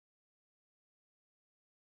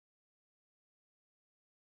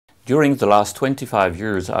During the last 25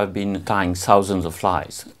 years, I've been tying thousands of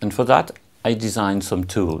flies, and for that I designed some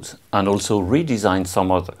tools and also redesigned some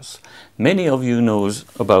others. Many of you knows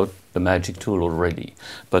about the magic tool already,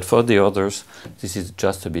 but for the others this is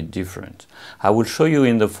just a bit different. I will show you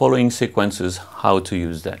in the following sequences how to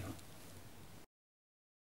use them.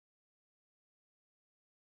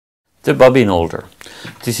 The bobbin holder.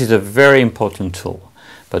 This is a very important tool,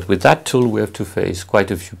 but with that tool we have to face quite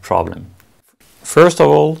a few problems. First of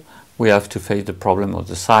all, we have to face the problem of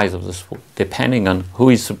the size of the spool. Depending on who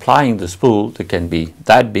is supplying the spool, they can be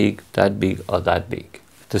that big, or that big.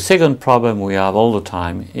 The second problem we have all the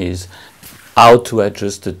time is how to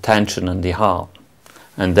adjust the tension on the arm.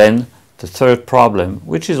 And then the third problem,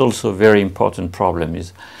 which is also a very important problem,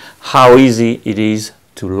 is how easy it is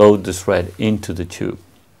to load the thread into the tube.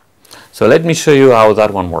 So let me show you how that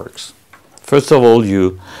one works. First of all,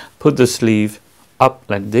 you put the sleeve up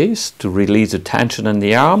like this to release the tension on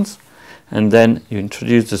the arms, and then you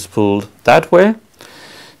introduce the spool that way.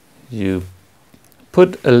 You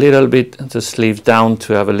put a little bit the sleeve down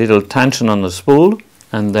to have a little tension on the spool,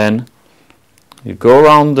 and then you go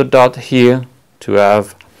around the dot here to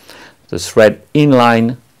have the thread in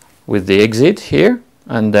line with the exit here,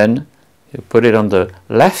 and then you put it on the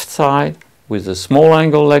left side with a small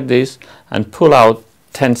angle like this and pull out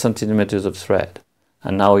 10 centimeters of thread,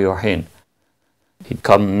 and now you're in. It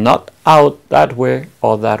comes not out that way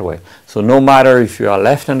or that way. So no matter if you are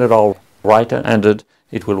left-handed or right-handed,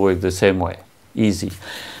 it will work the same way. Easy.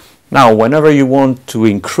 Now, whenever you want to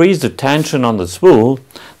increase the tension on the spool,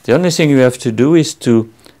 the only thing you have to do is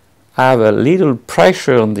to have a little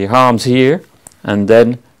pressure on the arms here, and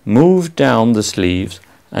then move down the sleeves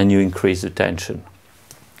and you increase the tension.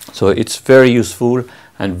 So it's very useful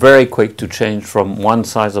and very quick to change from one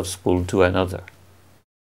size of spool to another.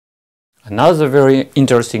 Another very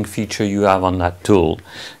interesting feature you have on that tool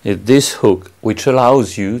is this hook, which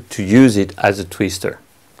allows you to use it as a twister.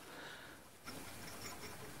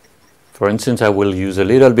 For instance, I will use a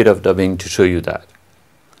little bit of dubbing to show you that.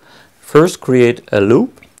 First, create a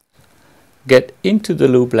loop, get into the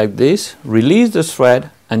loop like this, release the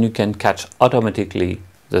thread, and you can catch automatically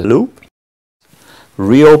the loop.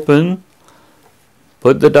 Reopen,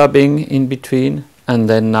 put the dubbing in between, and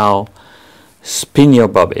then now spin your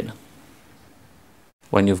bobbin.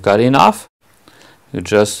 When you've got enough, you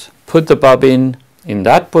just put the bobbin in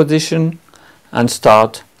that position and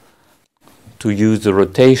start to use the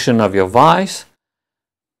rotation of your vise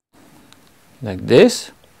like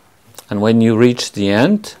this. And when you reach the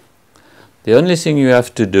end, the only thing you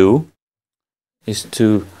have to do is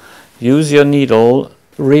to use your needle,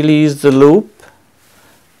 release the loop,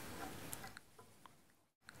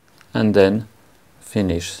 and then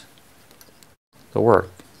finish the work.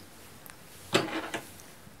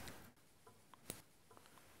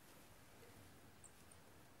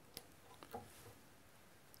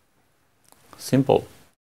 Simple.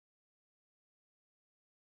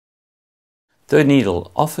 The needle,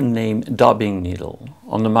 often named dubbing needle.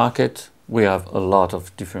 On the market we have a lot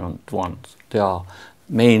of different ones. They are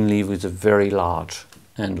mainly with a very large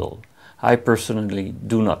handle. I personally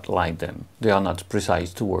do not like them. They are not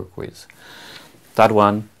precise to work with. That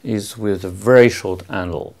one is with a very short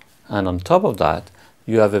handle, and on top of that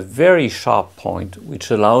you have a very sharp point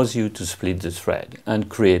which allows you to split the thread and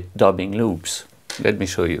create dubbing loops. Let me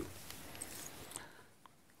show you.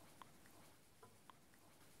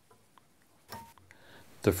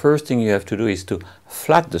 The first thing you have to do is to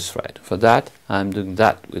flat the thread. For that, I'm doing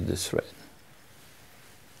that with the thread.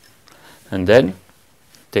 And then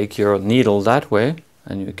take your needle that way,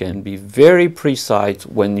 and you can be very precise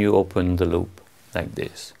when you open the loop like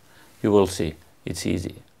this. You will see, it's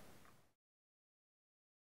easy.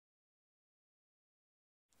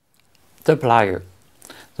 The plier.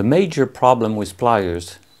 The major problem with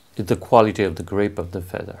pliers is the quality of the grip of the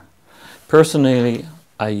feather. Personally,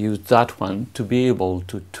 I use that one to be able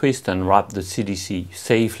to twist and wrap the CDC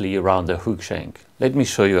safely around the hook shank. Let me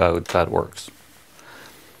show you how that works.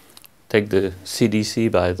 Take the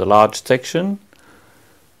CDC by the large section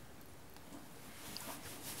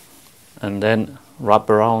and then wrap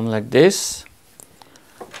around like this.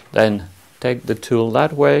 Then take the tool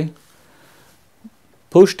that way,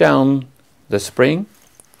 push down the spring,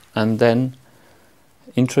 and then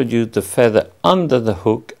introduce the feather under the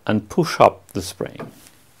hook and push up the spring.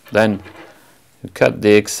 Then you cut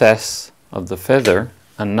the excess of the feather,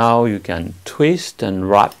 and now you can twist and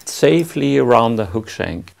wrap safely around the hook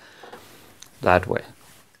shank that way.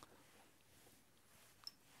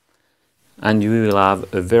 And you will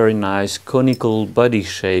have a very nice conical body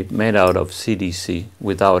shape made out of CDC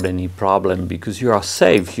without any problem, because you are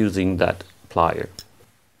safe using that plier.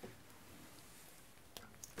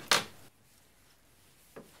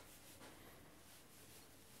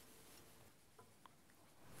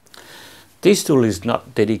 This tool is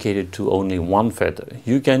not dedicated to only one feather.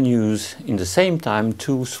 You can use in the same time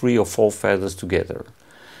 2, 3 or 4 feathers together.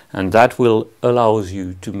 And that will allow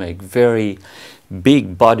you to make very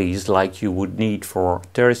big bodies like you would need for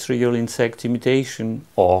terrestrial insect imitation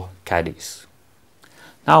or caddies.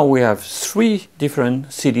 Now we have 3 different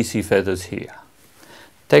CDC feathers here.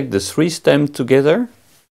 Take the 3 stems together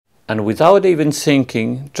and without even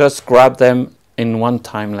thinking, just grab them in one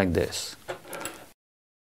time like this.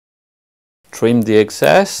 Trim the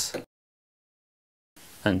excess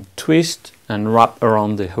and twist and wrap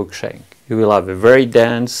around the hook shank. You will have a very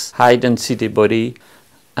dense, high density body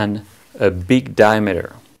and a big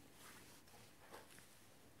diameter.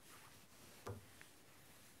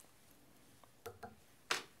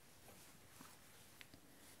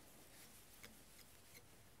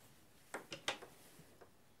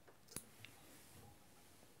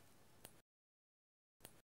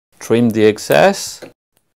 Trim the excess.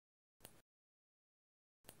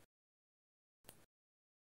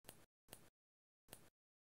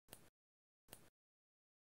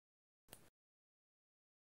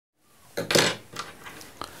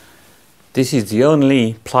 This is the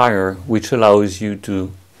only plier which allows you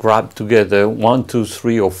to grab together 1, 2,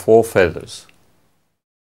 3 or 4 feathers.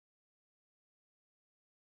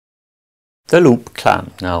 The loop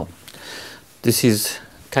clamp. Now, this is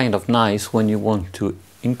kind of nice when you want to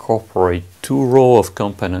incorporate 2 rows of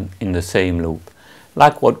components in the same loop,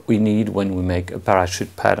 like what we need when we make a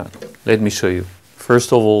parachute pattern. Let me show you.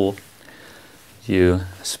 First of all, you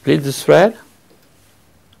split the thread.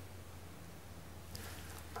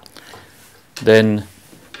 Then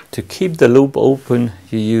to keep the loop open,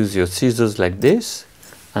 you use your scissors like this.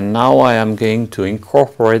 And now I am going to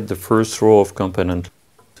incorporate the first row of component.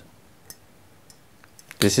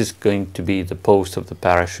 This is going to be the post of the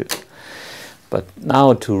parachute. But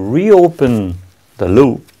now to reopen the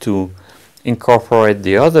loop, to incorporate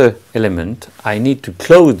the other element, I need to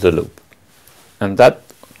close the loop. And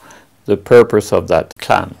that's the purpose of that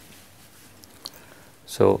clamp.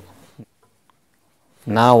 So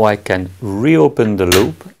now I can reopen the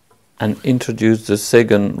loop and introduce the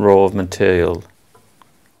second row of material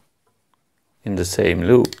in the same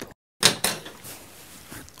loop.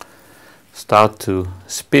 Start to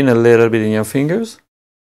spin a little bit in your fingers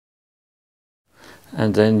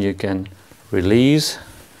and then you can release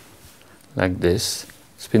like this,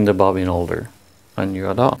 spin the bobbin holder and you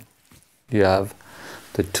are done. You have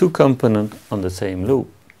the 2 components on the same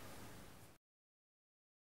loop.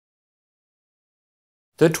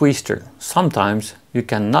 The twister. Sometimes you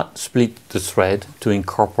cannot split the thread to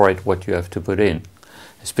incorporate what you have to put in,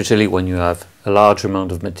 especially when you have a large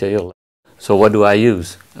amount of material. So what do I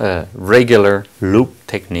use? A regular loop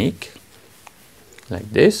technique,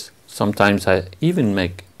 like this. Sometimes I even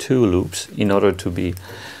make 2 loops in order to be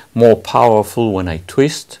more powerful when I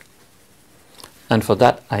twist. And for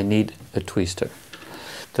that I need a twister.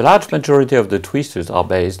 The large majority of the twisters are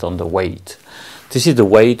based on the weight. This is the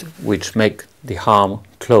weight which makes the arm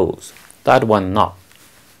close. That one not.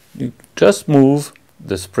 You just move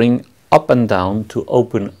the spring up and down to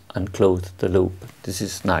open and close the loop. This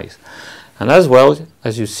is nice. And as well,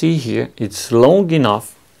 as you see here, it's long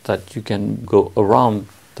enough that you can go around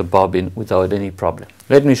the bobbin without any problem.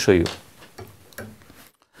 Let me show you.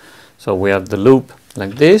 So we have the loop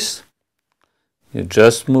like this. You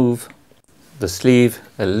just move the sleeve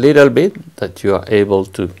a little bit that you are able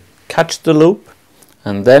to catch the loop.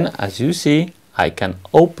 And then, as you see, I can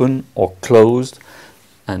open or close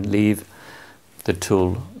and leave the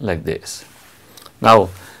tool like this. Now,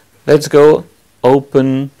 let's go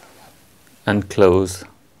open and close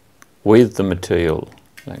with the material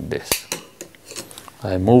like this.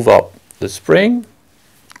 I move up the spring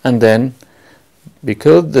and then,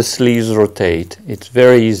 because the sleeves rotate, it's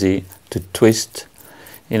very easy to twist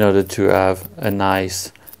in order to have a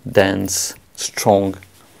nice, dense, strong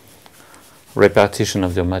repartition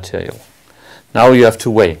of your material. Now you have to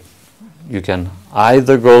weigh. You can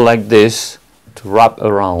either go like this to wrap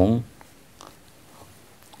around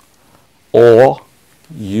or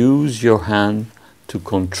use your hand to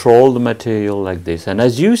control the material like this. And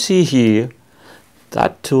as you see here,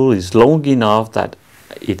 that tool is long enough that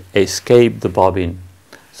it escaped the bobbin.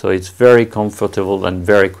 So it's very comfortable and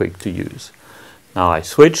very quick to use. Now I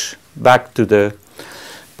switch back to the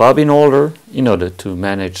bobbin holder in order to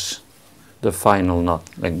manage the final knot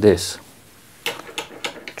like this.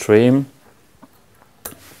 Trim,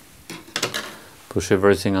 push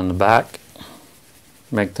everything on the back,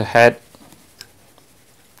 make the head,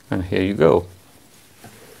 and here you go.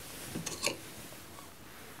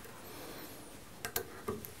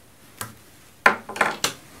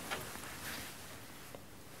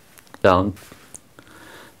 down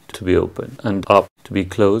to be open and up to be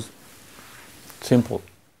closed. Simple.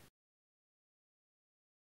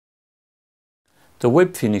 The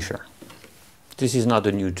whip finisher. This is not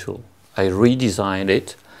a new tool. I redesigned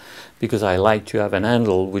it because I like to have an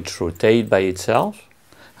handle which rotates by itself,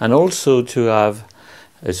 and also to have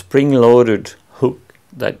a spring-loaded hook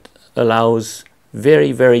that allows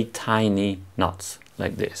very, very tiny knots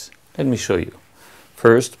like this. Let me show you.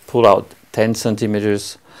 First, pull out 10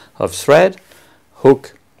 centimeters of thread,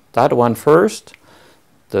 hook that one first,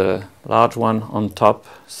 the large one on top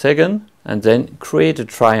second, and then create a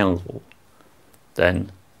triangle.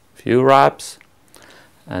 Then few wraps,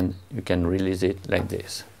 and you can release it like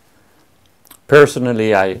this.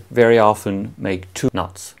 Personally, I very often make 2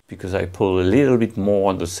 knots because I pull a little bit more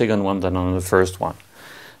on the second one than on the first one.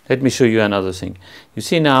 Let me show you another thing. You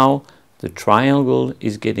see now the triangle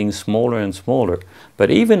is getting smaller and smaller, but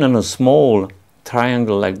even on a small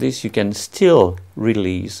triangle like this, you can still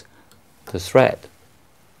release the thread.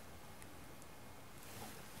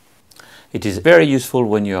 It is very useful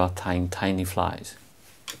when you are tying tiny flies,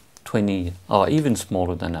 20 or even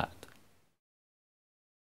smaller than that.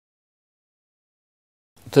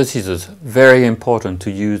 This is very important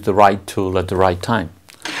to use the right tool at the right time.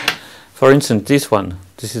 For instance,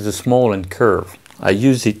 this is a small and curved. I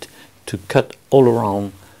use it to cut all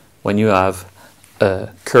around when you have a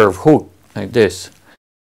curved hook like this.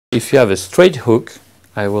 If you have a straight hook,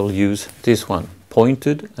 I will use this one,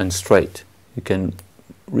 pointed and straight. You can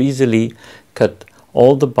easily cut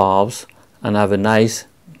all the barbs and have a nice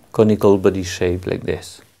conical body shape like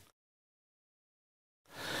this.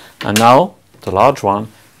 And now the large one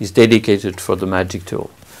is dedicated for the magic tool.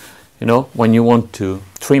 You know, when you want to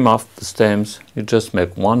trim off the stems, you just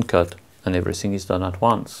make one cut and everything is done at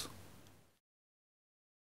once.